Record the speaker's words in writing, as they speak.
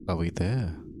Are we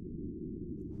there?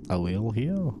 Are we all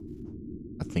here?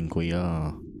 I think we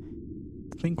are.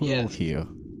 I think we're all here.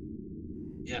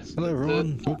 Yes. Hello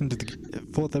everyone, welcome to the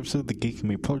fourth episode of the Geek and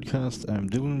Me podcast. I'm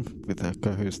Dylan with our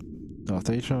co-host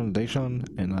Daejahn,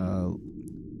 and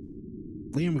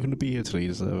Liam are going to be here today.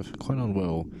 He's quite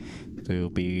unwell, so he'll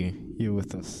be here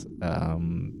with us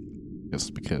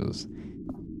just because.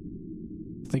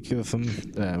 Thank you of him.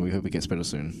 We hope he gets better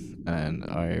soon, and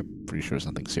I'm pretty sure it's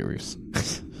nothing serious.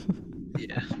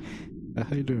 Yeah.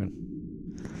 How you doing?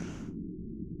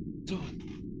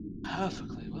 Doing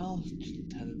perfectly well.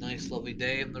 Just had a nice, lovely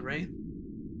day in the rain.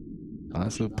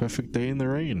 That's a perfect day in the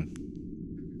rain.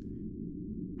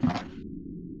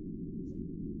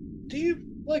 Do you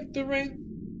like the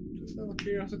rain? Just out of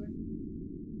curiosity.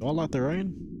 I like the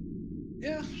rain.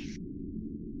 Yeah.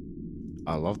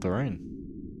 I love the rain.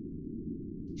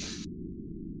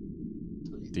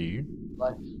 Do you?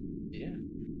 Like, yeah.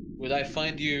 Would I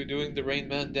find you doing the Rain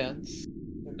Man dance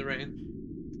in the rain,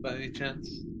 by any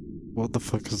chance? What the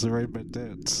fuck is the Rain Man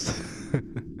dance?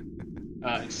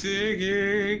 I'm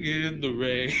singing in the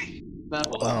rain. That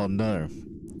one. Oh no,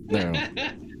 no.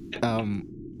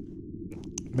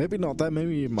 Maybe not that.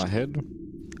 Maybe in my head.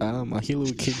 I hear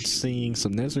little kids singing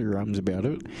some nursery rhymes about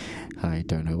it. I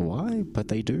don't know why, but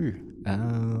they do.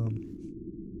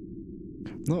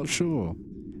 Not sure.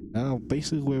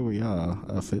 Basically where we are,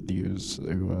 for those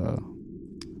who are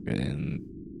in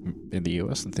the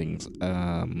US and things,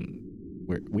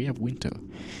 we have winter.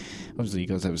 Obviously you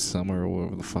guys have summer or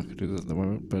whatever the fuck it is at the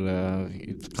moment, but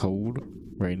it's cold,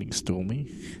 raining, stormy,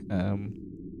 a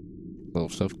lot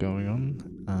of stuff going on,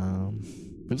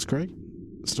 but it's great.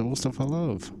 It's all stuff I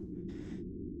love.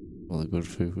 All the good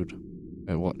food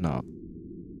and whatnot.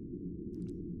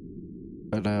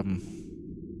 But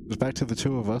it's back to the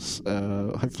two of us.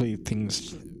 Hopefully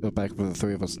things are back with the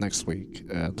three of us next week,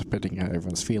 depending how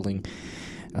everyone's feeling.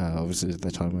 Obviously at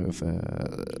the time of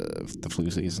the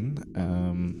flu season,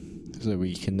 so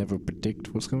we can never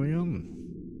predict what's going on.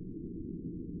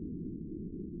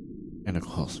 And of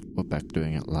course, we're back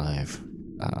doing it live.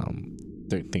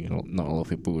 Don't think not a lot of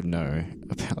people would know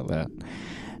about that.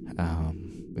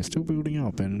 We're still building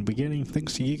up and we're getting,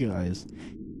 thanks to you guys,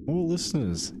 more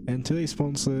listeners, and today's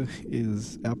sponsor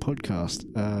is our podcast.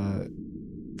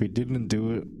 If we didn't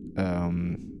do it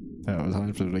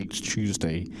times of each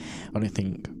Tuesday, I don't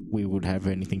think we would have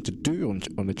anything to do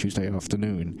on a Tuesday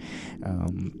afternoon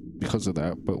because of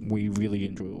that, but we really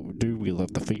enjoy what we do. We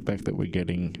love the feedback that we're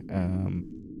getting,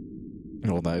 and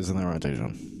all that. Isn't that right,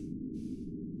 Daejahn?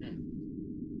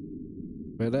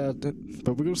 But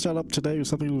we're going to start up today with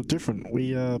something a little different.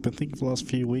 We've been thinking for the last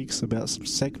few weeks about some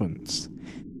segments.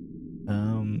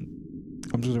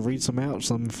 I'm just going to read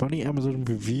some funny Amazon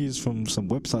reviews from some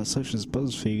websites such as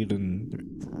BuzzFeed and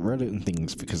Reddit and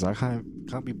things, because I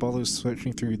can't be bothered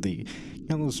searching through the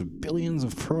countless billions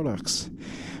of products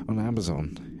on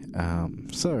Amazon.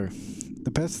 So,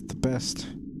 the best,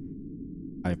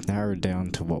 I've narrowed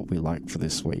down to what we like for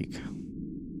this week.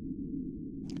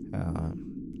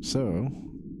 So,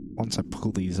 once I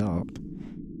pull these up,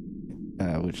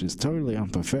 which is totally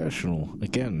unprofessional,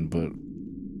 again, but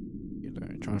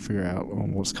trying to figure out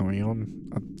what's going on,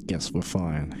 I guess we're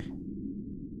fine.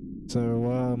 So,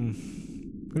 I'm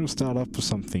going to start off with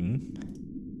something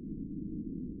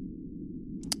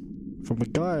from a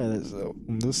guy that's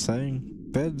just saying,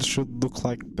 beds should look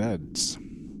like beds.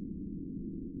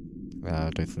 I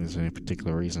don't think there's any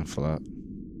particular reason for that.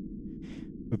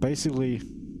 But basically,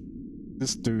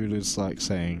 this dude is like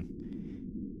saying,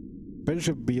 beds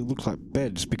should look like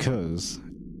beds because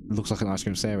it looks like an ice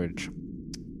cream sandwich.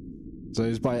 So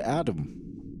it's by Adam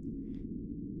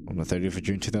on the 30th of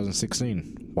June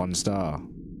 2016. 1 star.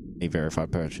 A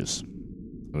verified purchase.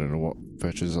 I don't know what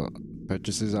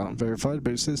purchases aren't verified,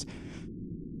 but it says,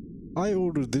 I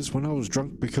ordered this when I was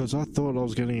drunk because I thought I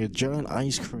was getting a giant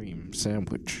ice cream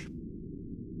sandwich.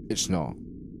 It's not.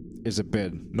 It's a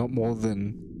bed, not more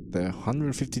than the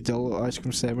 $150 ice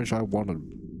cream sandwich I wanted.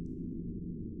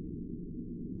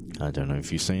 I don't know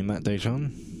if you've seen that,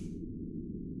 Daejahn.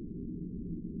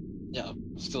 Yeah,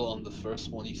 I'm still on the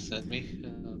first one he sent me.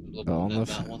 On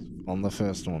the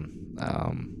first one.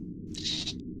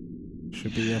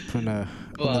 Should be up on a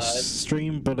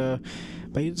stream, but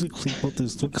basically what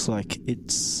this looks like,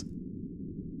 it's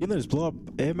those blow up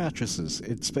air mattresses.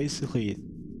 It's basically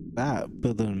that,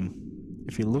 but then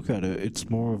if you look at it, it's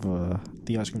more of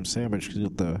the ice cream sandwich, because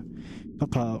the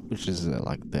top part, which is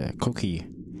like the cookie,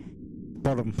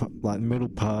 bottom like middle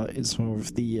part is more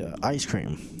of the ice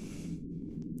cream.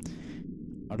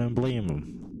 I don't blame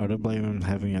him. I don't blame him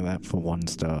having that for 1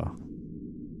 star.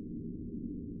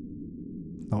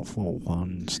 Not for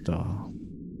 1 star.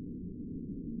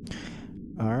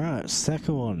 Alright,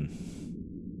 second one.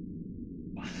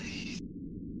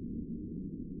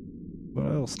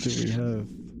 What else do we have?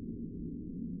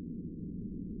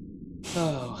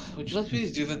 Oh, would you like me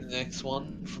to do the next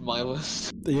one from my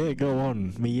list? Yeah, go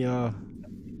on. We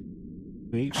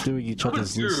each doing each Number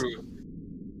other's list. 2.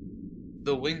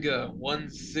 The Winger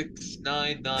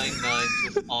 16999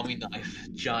 Swiss Army Knife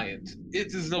Giant.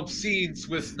 It is an obscene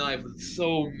Swiss knife with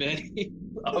so many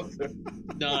other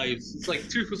knives. It's like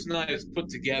 2 Swiss knives put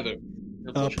together.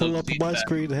 Pull up my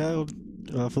screen now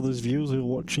for those viewers who are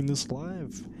watching this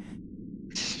live.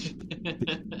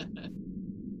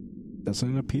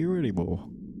 Doesn't appear anymore.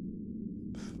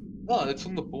 Oh, it's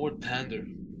from the Board Panda.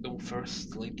 The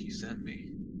first link you sent me.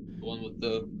 The one with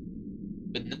the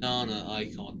banana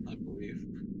icon, I believe.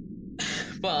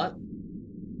 But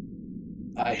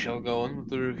I shall go on with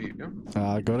the review.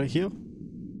 Got it here.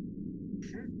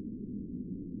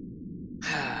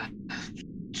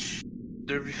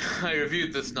 I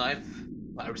reviewed this knife.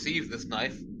 I received this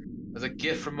knife as a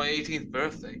gift for my 18th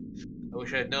birthday. I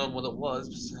wish I had known what it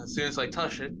was. As soon as I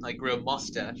touched it, I grew a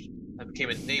mustache. I became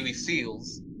a Navy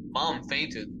SEALs. Mom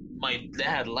fainted. My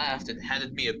dad laughed and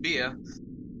handed me a beer.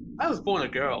 I was born a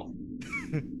girl.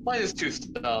 -2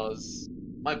 stars.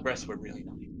 My breasts were really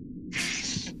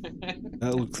nice.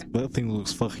 That thing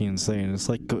looks fucking insane. It's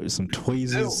like got some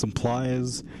tweezers, Ew. some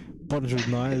pliers, bunch of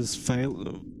knives,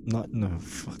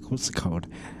 what's it called?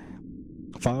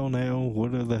 File nail,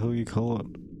 whatever the hell you call it.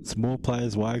 Some more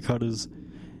pliers, wire cutters,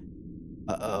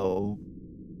 bottle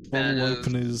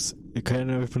openers,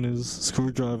 can openers,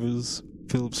 screwdrivers,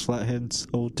 Phillips flatheads,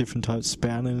 all different types,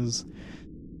 spanners.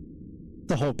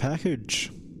 The whole package.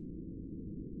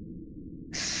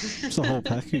 It's the whole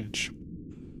package.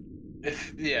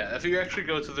 If you actually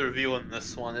go to the review on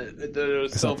this one,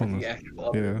 there's so many actual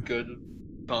other good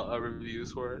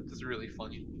reviews for it. It's really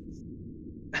funny.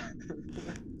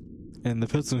 And the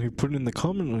person who put in the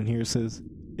comment on here says,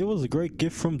 "It was a great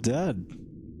gift from Dad."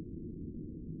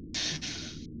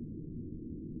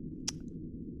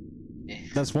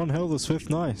 That's one hell of a Swift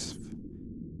knife.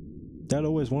 Dad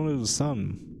always wanted a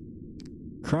son.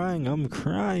 Crying, I'm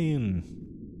crying.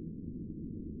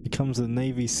 Becomes a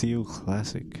Navy SEAL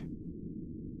classic.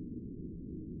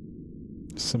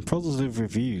 Some positive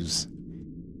reviews.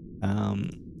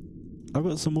 I've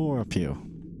got some more up here.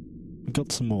 We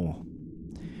got some more.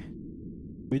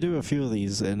 We do a few of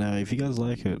these, and if you guys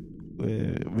like it,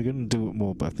 we're gonna do it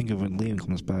more. But I think when Liam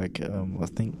comes back, I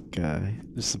think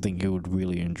this is something he would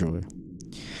really enjoy.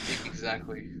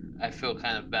 Exactly. I feel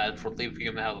kind of bad for leaving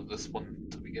him out of this one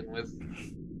to begin with.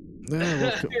 No,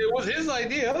 look, it was his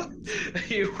idea.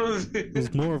 It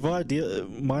was more of my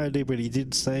idea, but he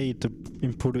did say to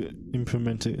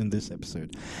implement it in this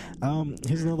episode.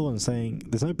 Here's another one saying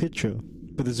there's no picture,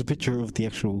 but there's a picture of the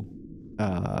actual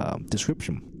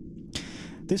description.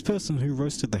 This person who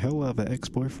roasted the hell out of their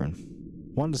ex-boyfriend.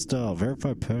 1 star,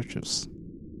 verified purchase.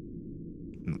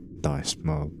 Nice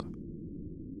mug.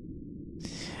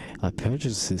 I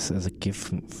purchased this as a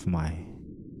gift for my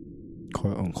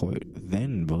quote-unquote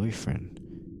then boyfriend.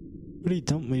 But he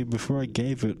dumped me before I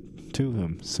gave it to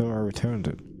him, so I returned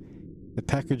it. The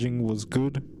packaging was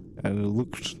good, and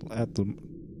looking at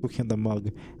the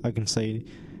mug, I can say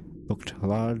looked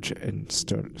large and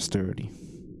sturdy.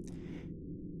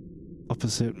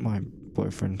 Opposite my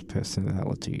boyfriend's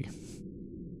personality.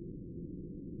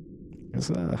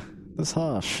 That's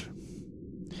harsh.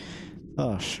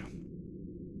 Harsh.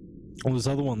 Or this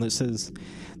other one that says,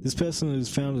 this person has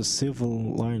found a silver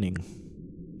lining.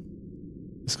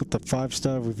 It's got the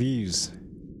 5-star reviews.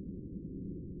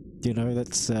 You know,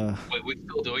 that's, Wait, we're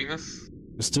still doing this?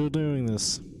 We're still doing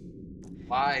this.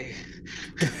 Why?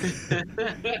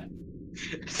 That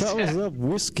was a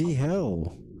whiskey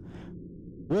hell.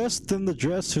 Worse than the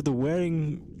dress to the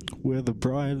wedding where the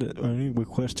bride only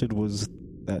requested was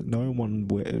that no one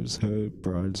wears her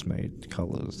bridesmaid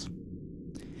colours.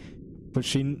 But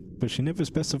she never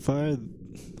specified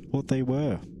what they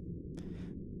were.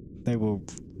 They were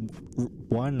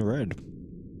wine red.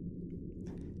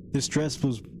 This dress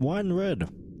was wine red.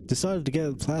 Decided to get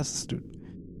it plastered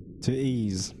to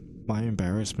ease my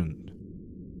embarrassment.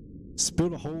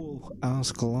 Spilled a whole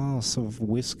ass glass of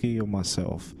whiskey on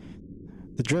myself.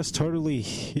 The dress totally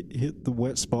hit the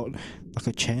wet spot like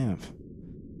a champ.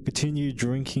 Continued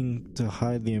drinking to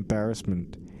hide the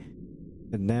embarrassment.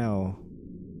 And now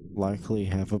likely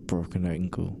have a broken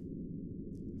ankle.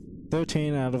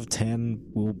 13 out of 10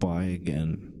 will buy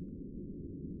again.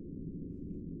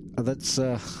 That's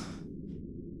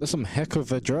some heck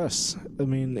of a dress. I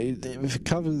mean, if it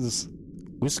covers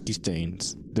whiskey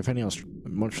stains, depending on how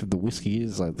much of the whiskey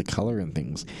is, like the color and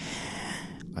things,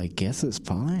 I guess it's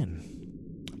fine.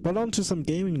 But on to some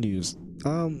gaming news.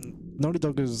 Naughty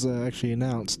Dog has actually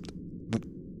announced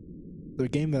the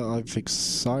game that I'm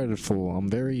excited for. I'm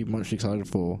very much excited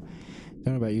for.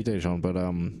 Don't know about you, Daejahn, but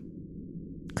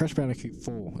Crash Bandicoot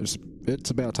 4. It's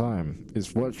about time.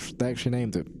 It's what they actually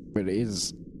named it, but it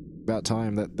is about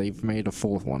time that they've made a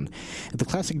fourth one. The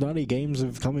classic 90 games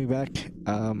are coming back.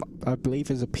 I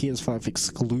believe is a PS5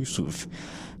 exclusive.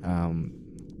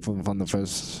 From the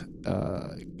first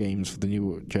games for the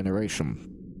new generation.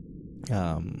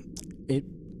 It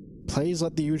plays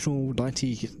like the usual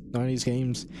 90s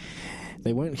games.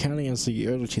 They weren't counting as the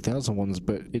early 2000 ones,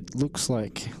 but it looks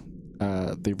like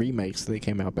the remakes they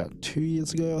came out about 2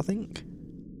 years ago, I think.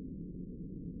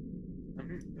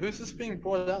 Who's this being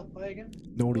brought out by again?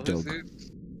 Naughty Dog.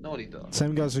 Naughty Dog.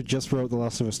 Same guys who just wrote The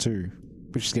Last of Us 2,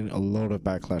 which is getting a lot of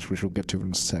backlash, which we'll get to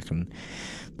in a second.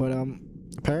 But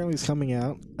apparently it's coming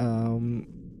out.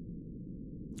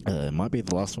 It might be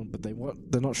the last one, but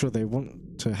they're not sure. They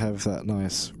want to have that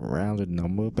nice rounded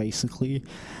number basically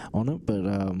on it, but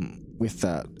with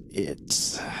that,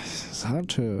 it's hard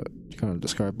to kind of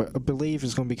describe. But I believe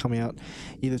it's going to be coming out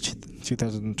either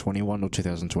 2021 or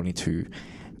 2022,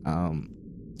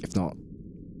 if not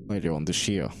later on this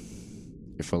year,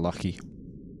 if we're lucky.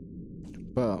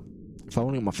 But if I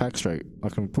want to get my facts straight, I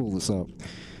can pull this up,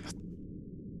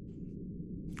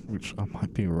 which I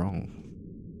might be wrong.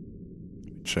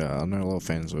 Which I know a lot of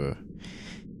fans were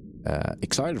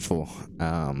excited for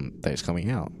that it's coming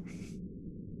out.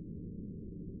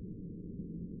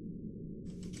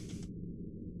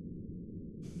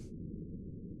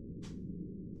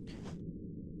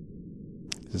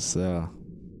 There's a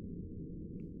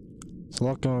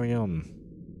lot going on.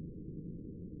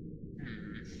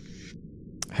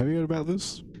 Have you heard about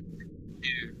this?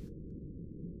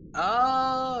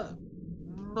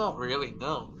 Not really.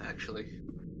 No, actually.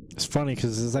 It's funny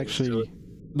because it's actually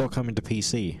not coming to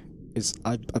PC.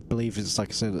 I believe it's, like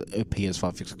I said, a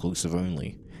PS5 exclusive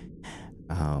only.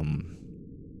 So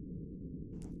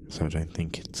I don't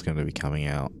think it's going to be coming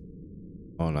out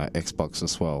on Xbox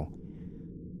as well.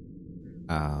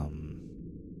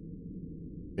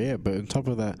 Yeah, but on top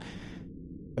of that,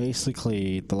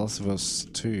 basically, The Last of Us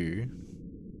 2,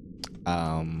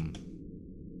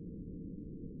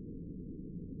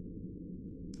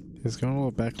 it's got a lot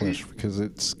of backlash because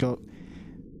it's got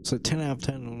 10 out of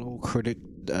 10 on all critic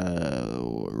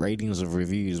ratings of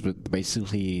reviews, but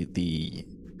basically the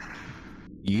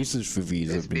users'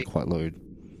 reviews have been quite low.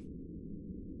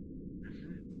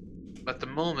 At the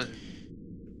moment,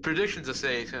 predictions are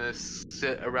saying it's going to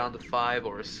sit around a 5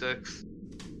 or a 6.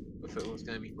 If it was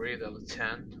going to be rated out of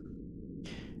 10.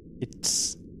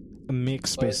 It's a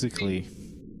mix, basically.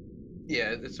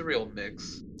 Yeah, it's a real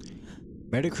mix.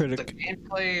 Metacritic. The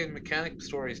gameplay and mechanic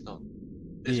story is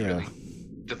really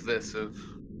divisive.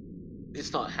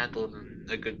 It's not handled in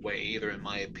a good way either, in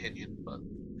my opinion. But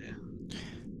yeah.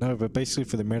 No, but basically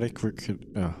for the Metacritic,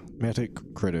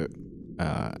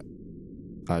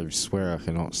 I swear I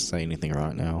cannot say anything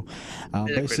right now.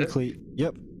 Basically,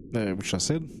 yep, which I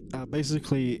said.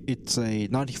 Basically, it's a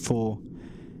 94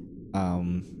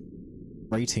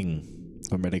 rating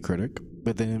on Metacritic,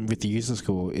 but then with the user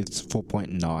score, it's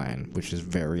 4.9, which is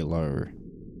very low.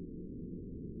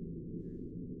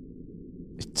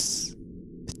 It's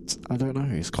I don't know,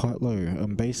 it's quite low.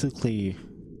 Basically,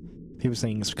 people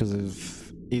saying it's because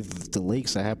of either the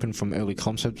leaks that happened from early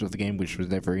concepts of the game, which was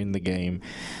never in the game,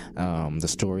 the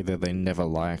story that they never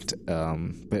liked,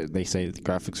 but they say the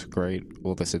graphics are great,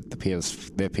 or they said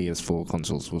their PS4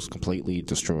 consoles was completely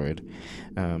destroyed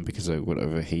because they would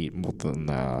overheat more than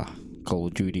Call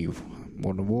of Duty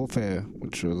Modern Warfare,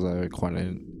 which was quite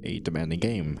a demanding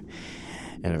game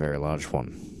and a very large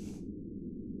one.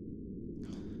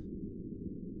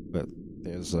 But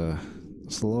there's a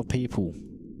lot of people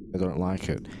that don't like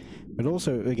it. But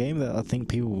also, a game that I think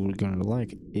people are going to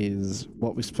like is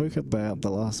what we spoke about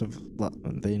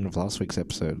the end of last week's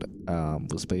episode,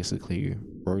 was basically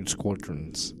Rogue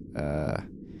Squadrons.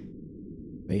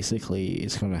 Basically,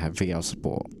 it's going to have VR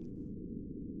support.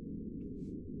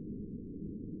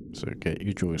 So get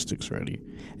your joysticks ready.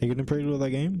 Are you going to pre-order that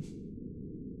game?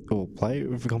 Or play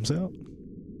it if it comes out?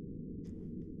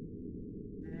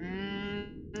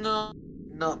 No,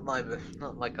 not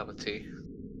my cup of tea.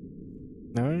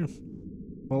 No?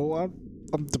 Well,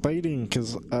 I'm debating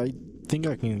because I think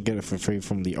I can get it for free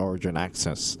from the Origin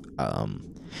Access.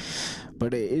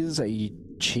 But it is a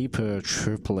cheaper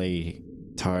AAA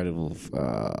title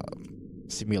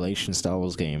simulation Star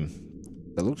Wars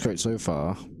game that looks great so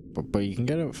far. But you can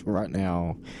get it right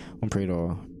now on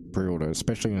pre-order pre-order,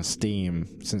 especially on Steam,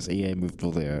 since EA moved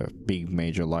all their big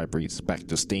major libraries back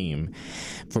to Steam,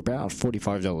 for about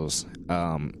 $45,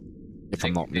 if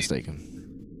I'm not mistaken.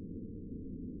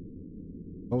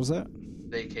 What was that?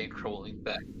 They came crawling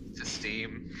back to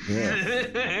Steam.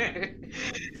 Yeah.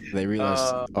 They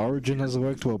realized Origin hasn't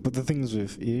worked well, but the thing is,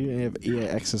 if you have EA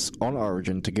access on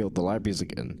Origin to get all the libraries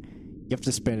again, you have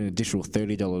to spend an additional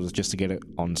 $30 just to get it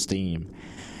on Steam,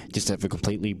 just to have a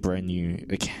completely brand new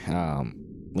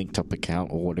linked up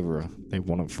account or whatever they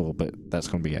want it for, but that's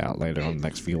going to be out later on the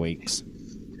next few weeks.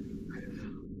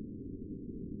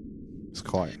 It's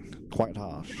quite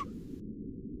harsh.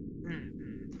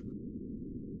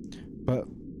 But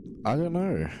I don't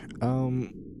know.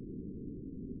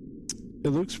 It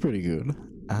looks pretty good.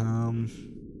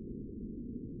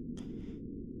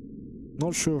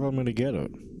 Not sure if I'm gonna get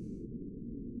it.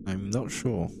 I'm not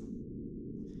sure.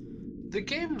 The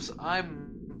games I'm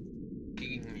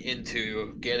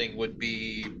into getting would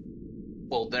be,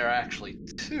 well, there are actually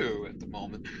two at the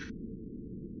moment.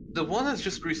 The one has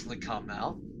just recently come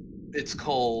out. It's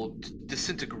called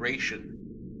Disintegration.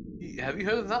 Have you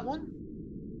heard of that one?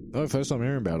 Oh, first time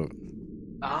hearing about it.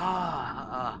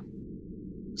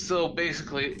 So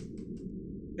basically,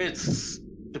 it's,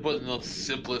 to put it in the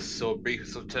simplest or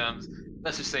briefest of terms,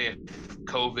 let's just say if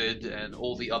COVID and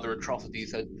all the other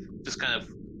atrocities had just kind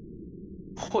of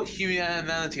put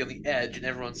humanity on the edge and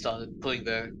everyone started putting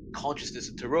their consciousness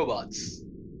into robots.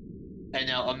 And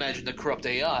now imagine the corrupt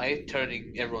AI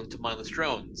turning everyone to mindless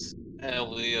drones. And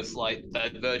only a slight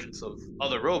divergence of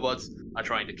other robots are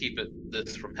trying to keep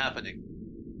this from happening.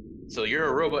 So you're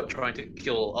a robot trying to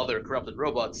kill other corrupted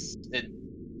robots in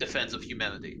defense of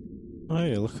humanity. Oh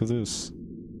yeah, look at this.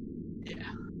 Yeah.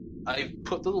 I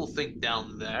put the little thing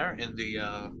down there in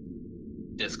the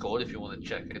Discord if you want to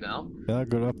check it out. Yeah, I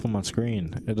got it up on my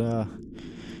screen. It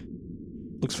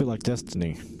looks a bit like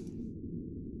Destiny.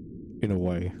 In a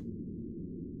way.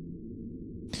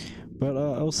 But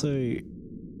also,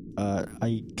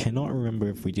 I cannot remember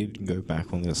if we did go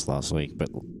back on this last week, but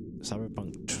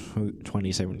Cyberpunk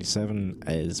 2077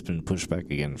 has been pushed back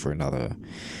again for another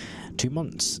 2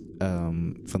 months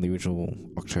from the original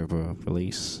October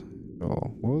release.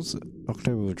 Or what was it?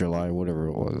 October or July, whatever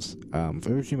it was.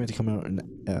 Originally meant to come out in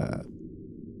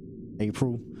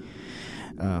April.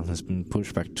 Has been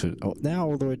pushed back to now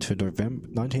all the way to November,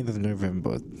 19th of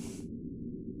November.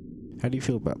 How do you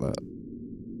feel about that?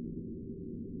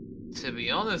 To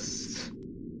be honest,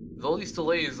 with all these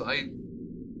delays, I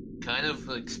kind of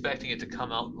expecting it to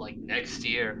come out like next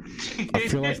year. I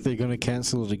feel like they're gonna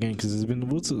cancel it again because it's been,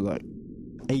 what's it, like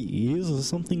 8 years or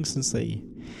something since they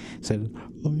said,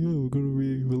 oh yeah, we're gonna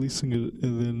be releasing it,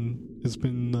 and then it's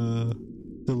been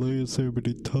delayed so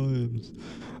many times.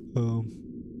 But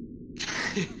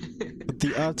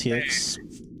the RTX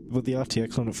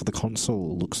on it for the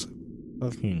console looks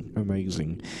fucking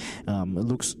amazing. It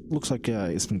looks like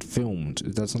it's been filmed.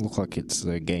 It doesn't look like it's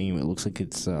a game. It looks like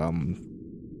it's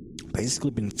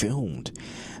basically been filmed,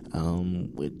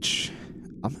 which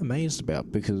I'm amazed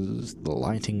about because the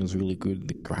lighting is really good.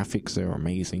 The graphics are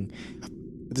amazing.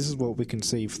 This is what we can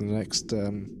see for the next,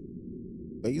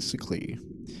 basically,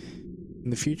 in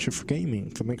the future for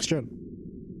gaming for next gen.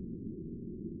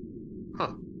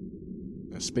 Huh.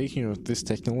 Speaking of this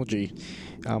technology,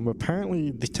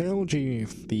 apparently the technology,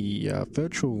 the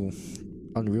virtual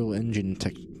Unreal Engine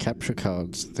capture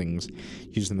cards things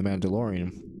used in The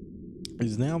Mandalorian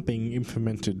is now being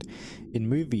implemented in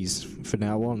movies from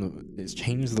now on. It's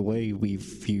changed the way we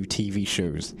view TV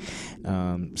shows.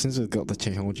 Since we've got the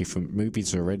technology for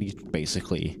movies already,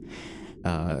 basically,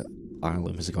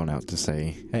 ILM has gone out to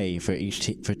say, hey, for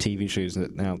for TV shows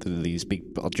that now there are these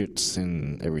big budgets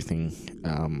and everything,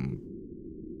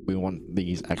 we want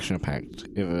these action-packed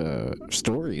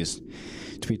stories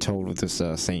to be told with this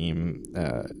same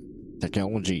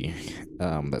technology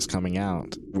that's coming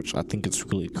out, which I think is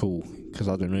really cool. Because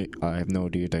I have no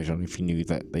idea, Daejahn, if you knew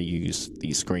that they use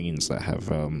these screens that have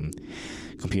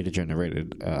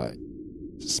computer-generated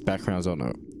backgrounds on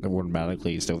it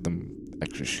automatically, instead of them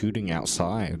actually shooting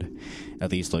outside at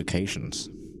these locations.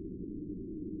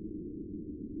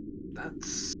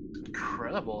 That's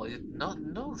incredible. I did not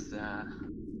know that.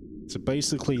 So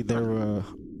basically, they're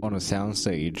on a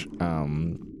soundstage.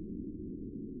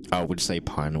 I would say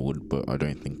Pinewood, but I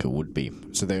don't think it would be.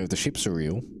 So the ships are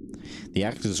real, the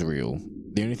actors are real.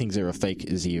 The only things that are fake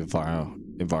is the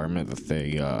environment that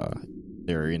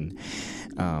they're in.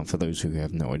 For those who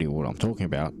have no idea what I'm talking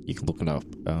about, you can look it up.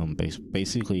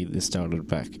 Basically, this started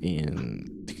back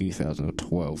in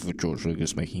 2012 with George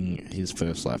Lucas making his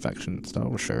first live-action Star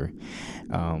Wars show,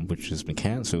 which has been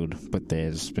cancelled, but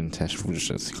there's been test footage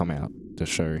that's come out to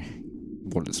show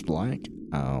what it's like.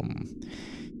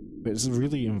 But it's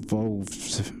really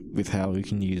involved with how you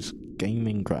can use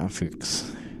gaming graphics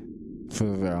for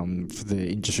the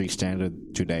industry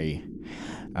standard today.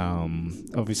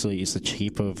 Obviously, it's a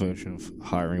cheaper version of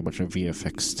hiring a bunch of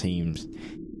VFX teams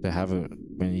to have it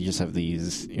when you just have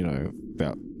these,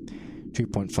 about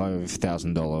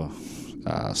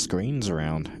 $2,500 screens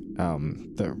around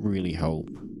that really help.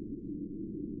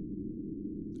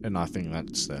 And I think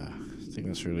that's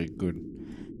really good.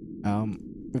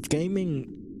 With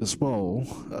gaming as well,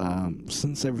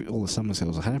 since all the summer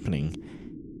sales are happening,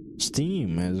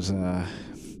 Steam has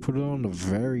put on a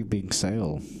very big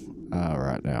sale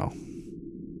right now.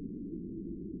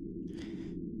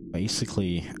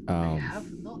 Basically, I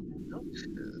have not noticed.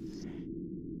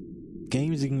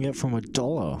 Games you can get from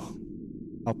 $1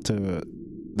 up to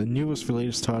the newest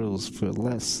released titles for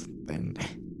less than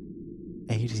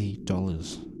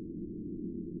 $80.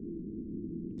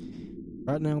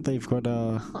 Right now they've got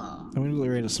I'm going to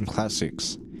rate some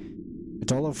classics.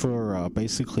 $1 for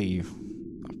basically,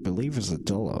 I believe it's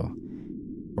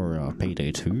 $1 for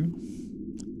Payday 2.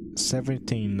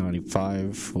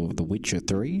 $17.95 for The Witcher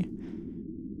 3.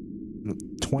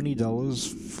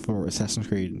 $20 for Assassin's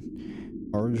Creed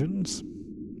Origins.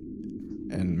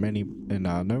 And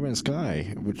No Man's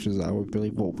Sky, which is, I would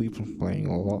believe, what we've been playing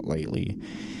a lot lately.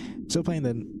 Still paying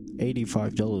the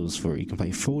 $85 for it. You can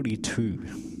play 42,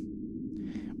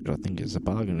 which I think is a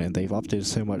bargain. And they've upped it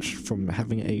so much from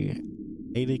having a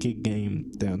 80 gig game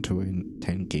down to a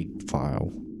 10 gig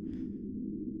file.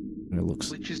 And it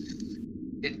looks, which is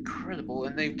incredible.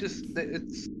 And there's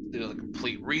a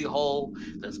complete rehaul.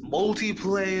 There's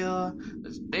multiplayer.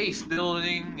 There's base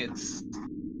building. It's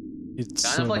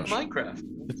kind of like Minecraft.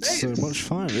 It's so much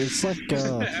fun. It's like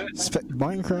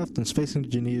Minecraft and Space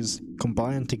Engineers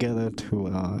combined together to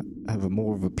have a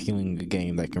more of appealing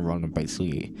game that can run on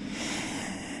basically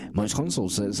most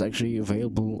consoles. It's actually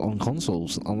available on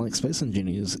consoles, unlike Space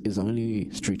Engineers is only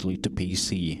strictly to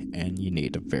PC, and you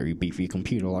need a very beefy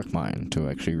computer like mine to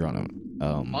actually run it.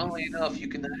 Funnily enough, you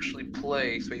can actually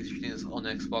play Space Engineers on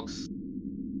Xbox.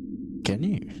 Can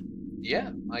you?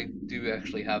 Yeah, I do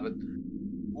actually have it.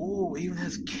 Oh, it even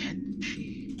has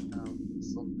Kenshi.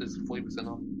 So there's 40%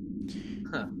 off.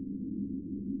 Huh.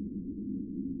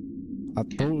 I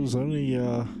thought it was only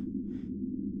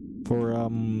for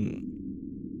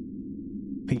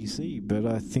PC, but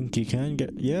I think you can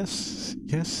get yes.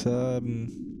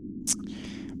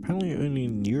 Apparently, only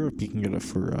in Europe you can get it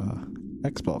for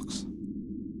Xbox.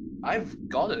 I've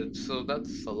got it, so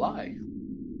that's a lie.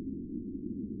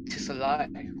 It's a lie.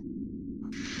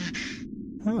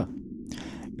 Huh.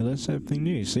 You learn something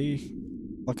new. See,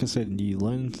 like I said, you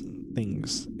learn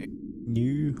things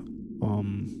new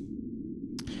on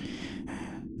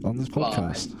this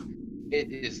podcast. But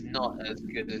it is not as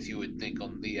good as you would think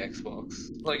on the Xbox.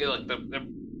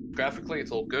 Graphically, it's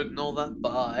all good and all that,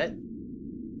 but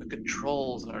the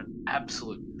controls are an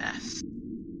absolute mess.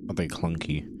 Are they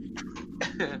clunky?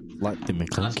 Like the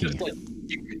McClunky.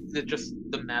 Just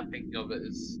the mapping of it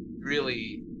is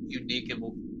really unique and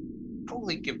will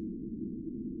probably give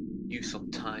you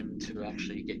some time to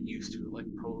actually get used to it, like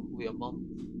probably a month.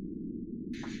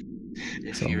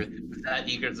 If you're that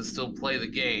eager to still play the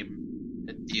game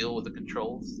and deal with the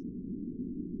controls.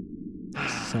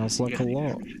 Sounds like a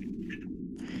lot.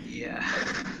 Yeah.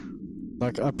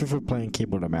 Like, I prefer playing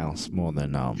keyboard and mouse more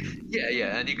than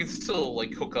Yeah, and you can still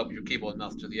hook up your keyboard and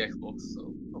mouse to the Xbox,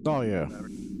 so. Oh yeah.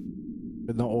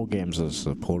 But not all games are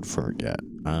supported for it yet.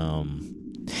 I'm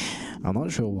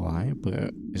not sure why,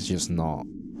 but it's just not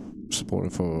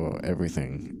supported for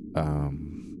everything.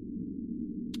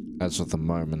 As of the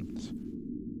moment.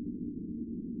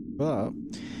 But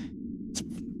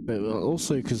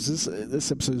also because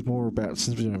this episode is more about,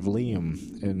 since we don't have Liam,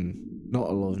 and not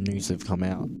a lot of news have come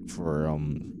out for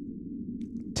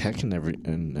tech and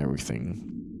everything.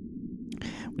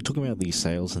 We're talking about these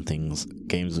sales and things,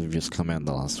 games that have just come out in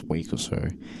the last week or so.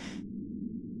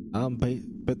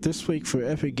 But this week for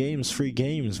Epic Games, free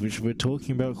games, which we're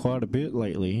talking about quite a bit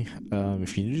lately.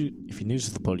 If you're new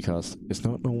to the podcast, it's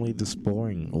not normally this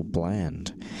boring or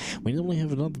bland. We normally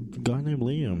have another guy named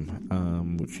Liam,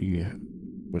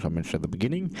 which I mentioned at the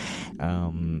beginning,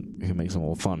 who makes it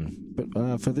more fun.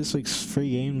 But for this week's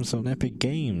free games on Epic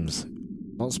Games,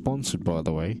 not sponsored by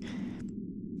the way,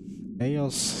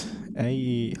 AER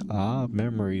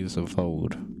Memories of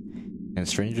Old and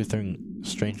Stranger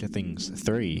Things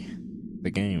 3, the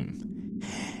game,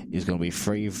 is going to be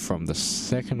free from the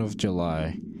 2nd of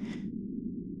July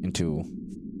until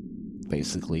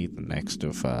basically the next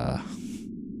of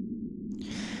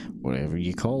whatever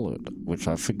you call it, which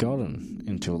I've forgotten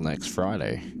until next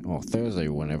Friday or Thursday,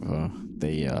 whenever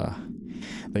they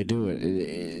do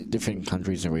it. Different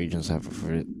countries and regions have it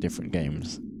for different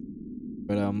games.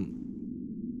 But a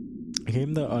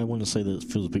game that I want to say that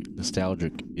feels a bit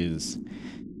nostalgic is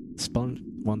one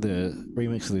of the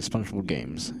remakes of the SpongeBob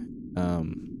games.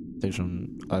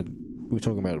 Daejahn, we were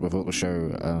talking about it before the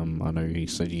show. I know you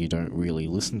said you don't really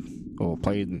listen or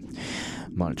play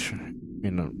much,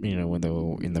 when they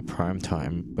were in the prime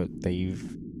time, but they've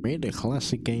made a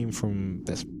classic game from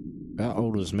that's about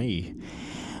old as me.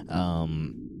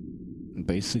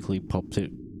 Basically popped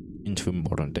it into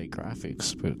modern day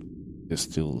graphics, but it's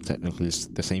still technically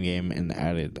the same game and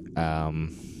added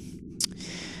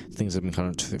things that have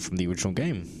been cut from the original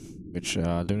game, which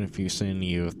I don't know if you've seen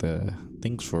any of the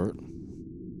things for it.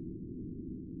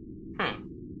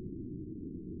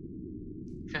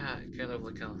 Kind of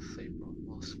like how they brought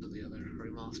most of the other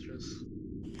remasters,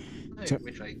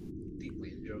 which I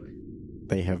deeply enjoy.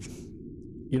 They have,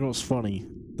 what's funny?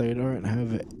 They don't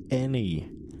have any,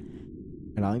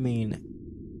 and I mean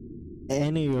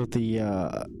any of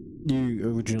the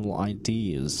new original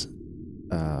ideas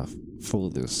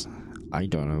for this. I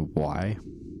don't know why,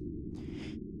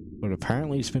 but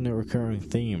apparently it's been a recurring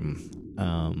theme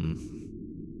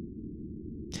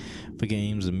for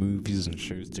games and movies and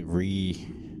shows to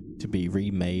be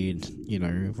remade,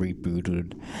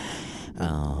 rebooted.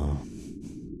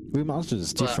 Remastered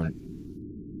is different.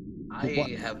 I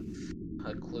have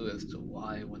a clue as to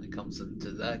why when it comes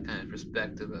into that kind of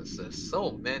perspective, as there's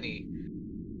so many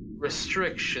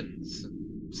restrictions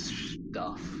and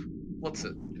stuff. What's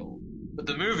it called? But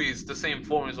the movies, the same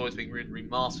form is always being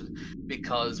remastered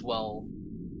because, well,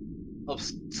 of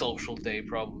social day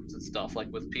problems and stuff.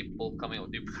 Like with people coming up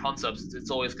with new concepts,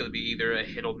 it's always going to be either a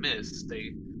hit or miss.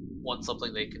 They want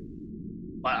something they can,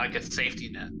 I guess, safety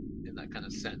net in that kind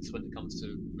of sense when it comes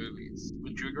to movies.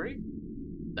 Would you agree?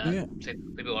 That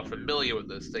people are familiar with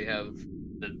this, they have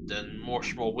then more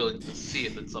willing to see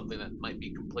it than something that might be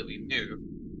completely new.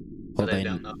 So they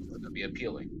don't know if it's going to be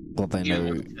appealing. Well, they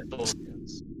know.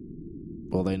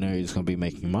 Well, they know he's going to be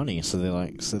making money, so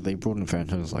they brought in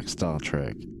franchises like Star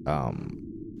Trek.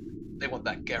 They want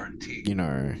that guarantee.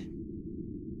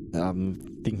 I'm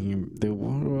thinking,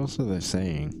 what else are they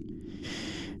saying?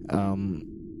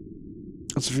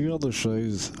 There's a few other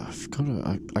shows.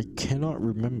 I cannot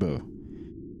remember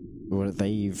what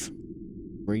they've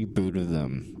rebooted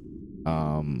them.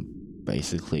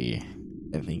 Basically,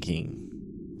 they're thinking,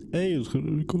 hey, it's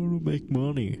gonna make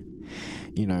money,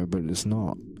 but it's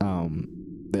not.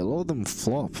 A lot of them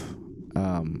flop.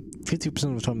 50%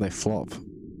 of the time they flop.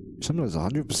 Sometimes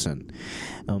 100%.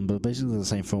 But basically the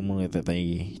same formula that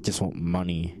they just want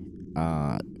money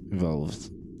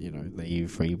involved.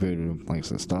 They've rebooted like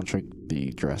the Star Trek,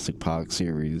 the Jurassic Park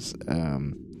series.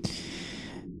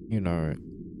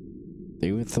 They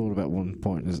even thought about one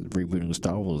point as rebooting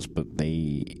Star Wars, but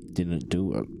they didn't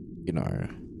do it.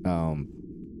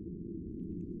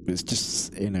 It's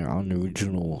just in an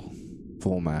unoriginal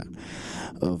format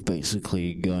of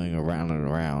basically going around and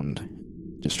around,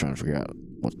 just trying to figure out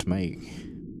what to make,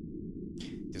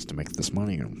 just to make this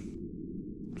money.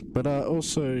 But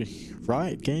also,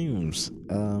 Riot Games.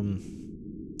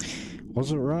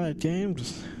 Was it Riot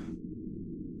Games?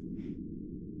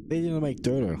 They didn't make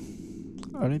Dota.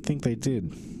 I don't think they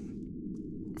did.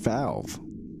 Valve.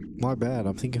 My bad,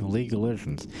 I'm thinking of League of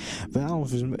Legends.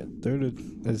 Valve has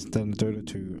done Dota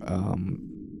 2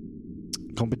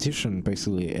 competition,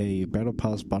 basically a Battle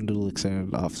Pass bundle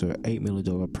extended after $8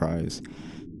 million prize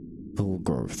pool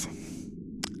growth.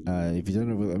 If you don't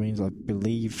know what that means, I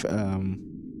believe the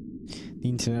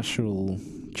international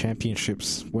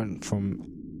championships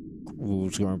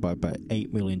was growing by about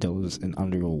 $8 million in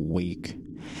under a week.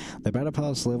 The Battle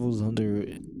Pass levels under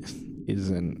is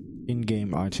an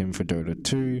in-game item for Dota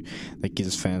 2 that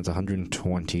gives fans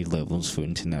 120 levels for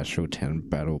international 10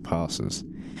 battle passes.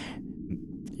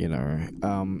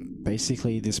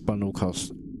 Basically this bundle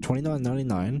costs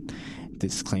 $29.99.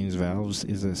 This claims Valve's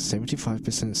is a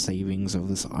 75% savings of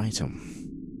this item.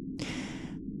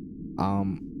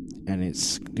 And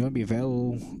it's going to be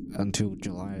available until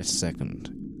July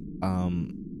 2nd.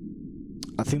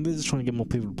 I think they're just trying to get more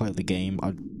people to play the game.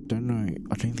 I don't know.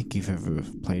 I don't think you've ever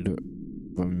played it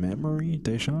from memory,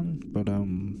 Daejahn, but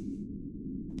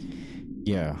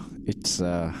yeah, it's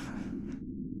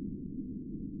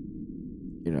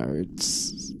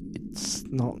it's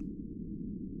not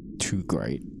too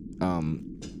great,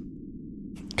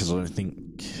 because I don't think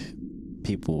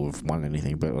people have won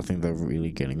anything, but I think they're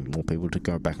really getting more people to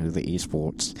go back into the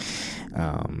esports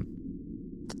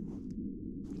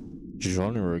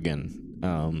genre again.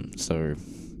 So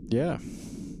Yeah.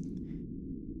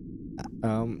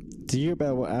 Did you hear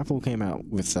about what Apple came out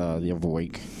with the other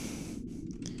week?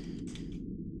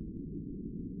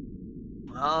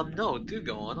 No, do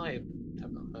go on. I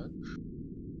have not heard.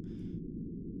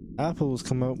 Apple's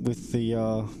come up with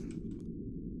the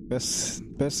best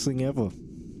thing ever.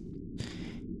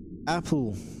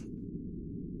 Apple,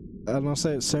 and I'll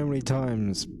say it so many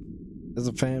times as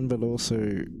a fan, but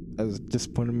also as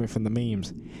disappointment from the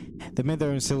memes. They made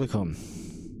their own silicon.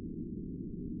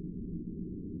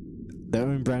 Their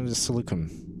own branded silicon.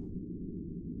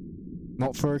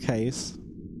 Not for a case.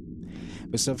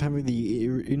 But instead of having the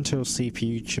Intel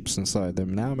CPU chips inside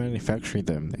them, now manufacturing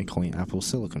them and calling it Apple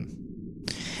Silicon.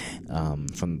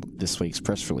 From this week's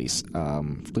press release.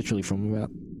 Literally from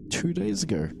about 2 days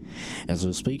ago, as I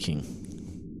was speaking.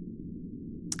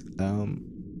 Don't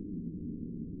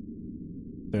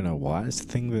know why it's the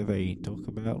thing that they talk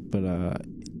about, but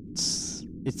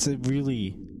it's a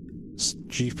really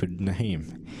stupid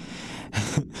name.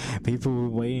 People were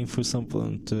waiting for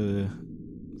someone to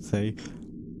say,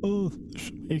 "Oh,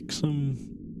 should make some,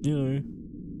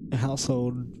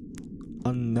 household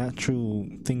unnatural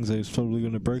things that's probably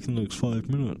going to break in the next 5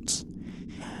 minutes."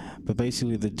 But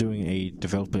basically, they're doing a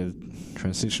developer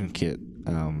transition kit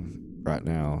right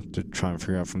now to try and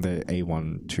figure out from their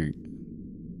A1 to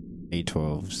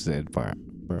A12Z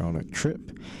bionic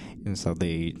chip inside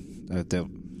the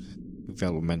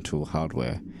developmental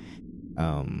hardware.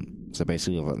 So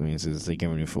basically what that means is they're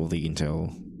getting rid of all the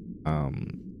Intel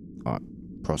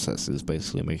processors,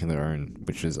 basically making their own,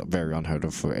 which is very unheard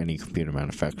of for any computer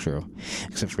manufacturer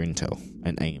except for Intel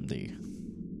and AMD.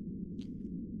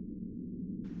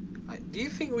 Do you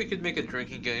think we could make a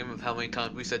drinking game of how many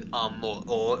times we said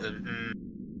or and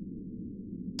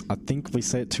I think we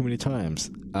say it too many times.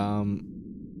 Our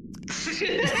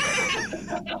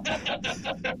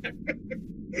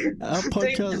podcast.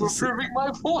 Thank you for proving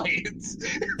my point.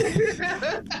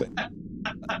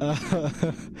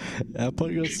 Our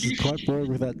podcast is quite boring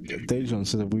without Daejahn,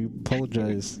 so we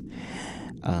apologize.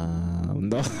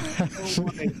 No,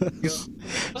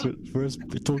 for us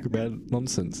to talk about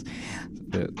nonsense,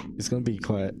 but it's going to be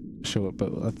quite short.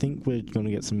 But I think we're going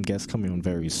to get some guests coming on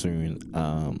very soon.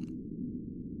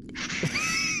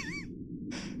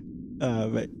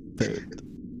 But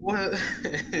What?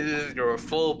 You're a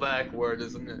fullback word,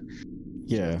 isn't it?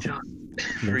 Yeah.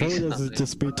 Probably doesn't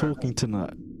just be talking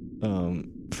tonight.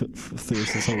 For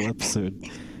this whole episode.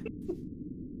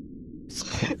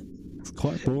 It's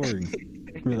quite boring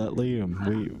without Liam.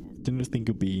 We didn't think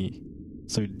it'd be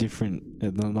so different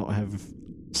and not have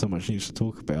so much news to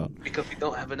talk about. Because we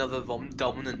don't have another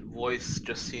dominant voice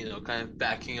just, kind of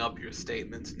backing up your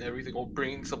statements and everything, or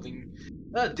bringing something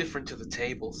different to the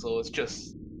table. So it's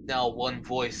just now one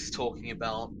voice talking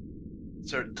about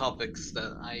certain topics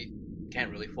that I can't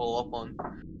really follow up on,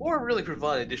 or really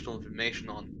provide additional information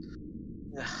on.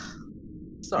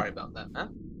 Sorry about that, man.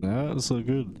 No, it's all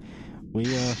good.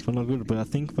 We're not good, but I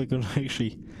think we're gonna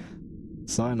actually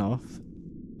sign off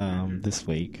this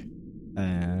week,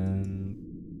 and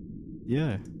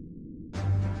yeah,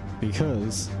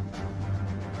 because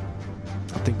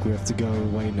I think we have to go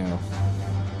away now.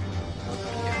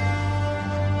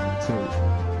 So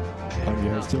I'm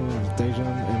your host, Daejahn,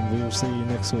 and we will see you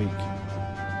next week.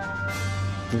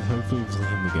 With hopefully with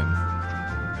him again.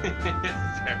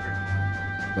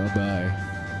 Bye-bye.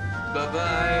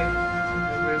 Bye-bye,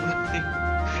 everybody.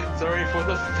 Sorry for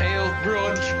the failed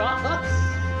broadcast.